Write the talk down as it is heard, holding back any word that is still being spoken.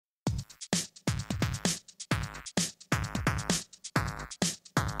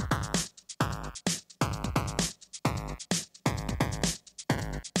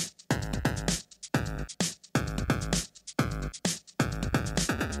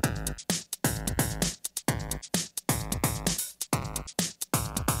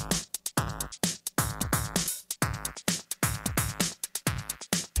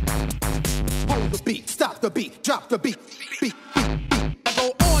beat, drop the beat, beat. I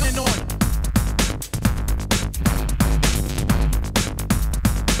go on and on.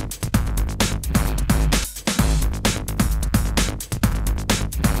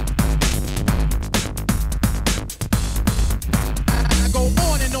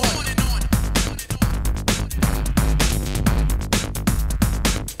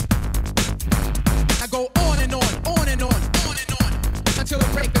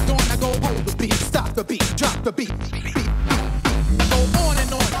 The beat, drop the beat, beat. I go on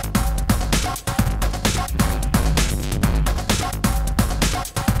and on.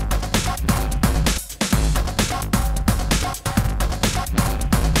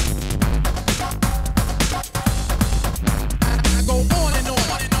 I go on and on.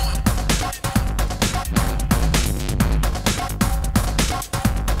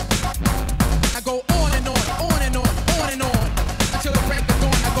 I go on and on and on until the break of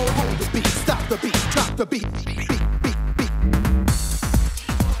dawn. I go hold the beat, stop the beat, drop the beat, beat, beat, beat.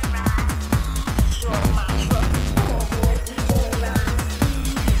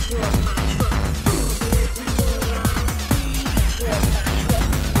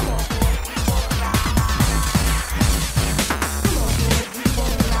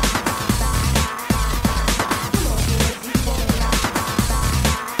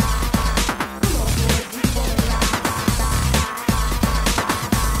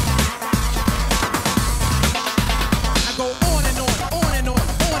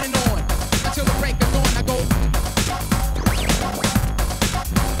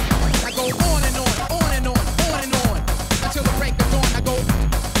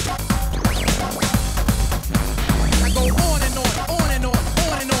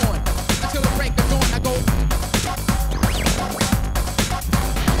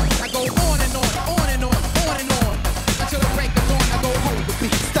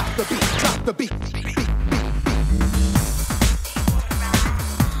 The beat, beat, beat.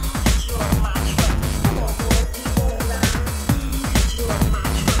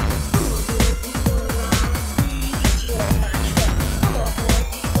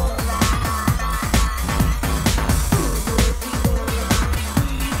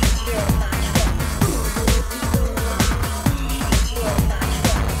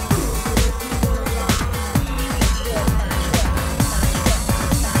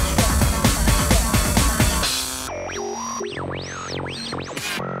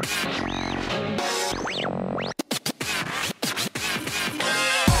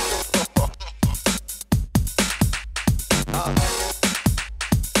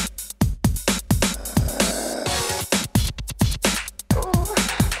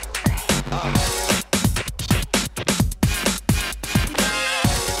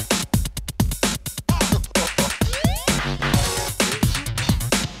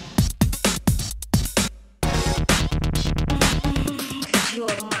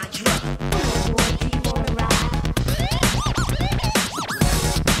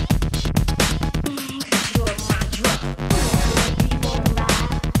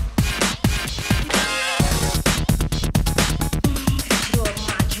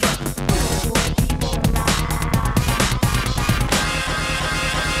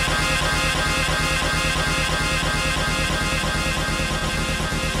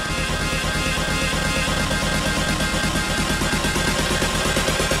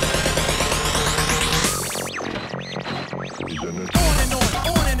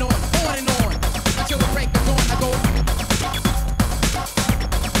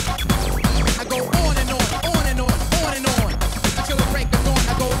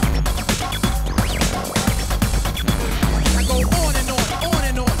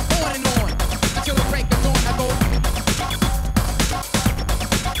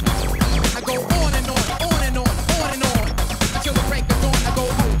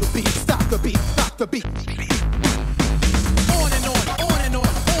 The beat. On and on, on and on,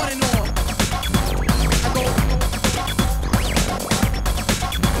 on and on.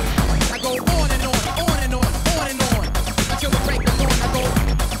 I go on and on, on and on, on and on until the break of dawn.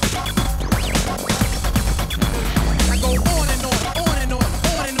 I go on and on, on and on,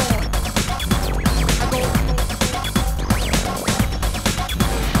 on and on.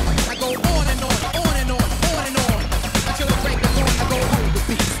 I go on and on, on and on, on and on until the break of dawn. I go hold the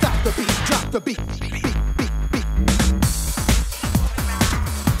beat, stop the beat, drop the beat.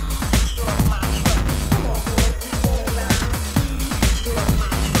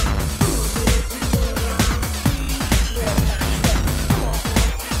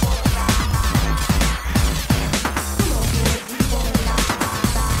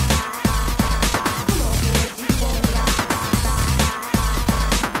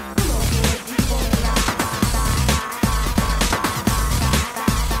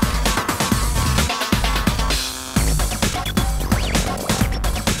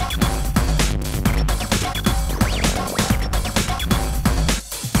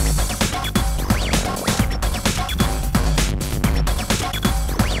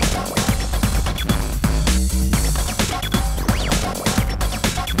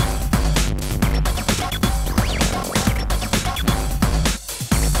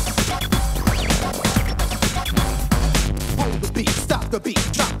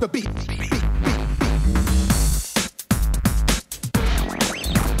 the beat.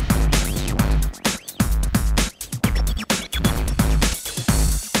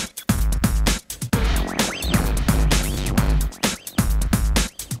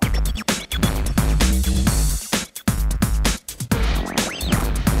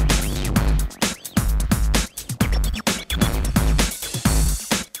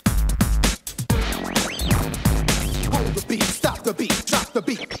 Hold the beat, stop the beat, drop the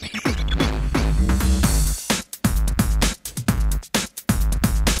beat.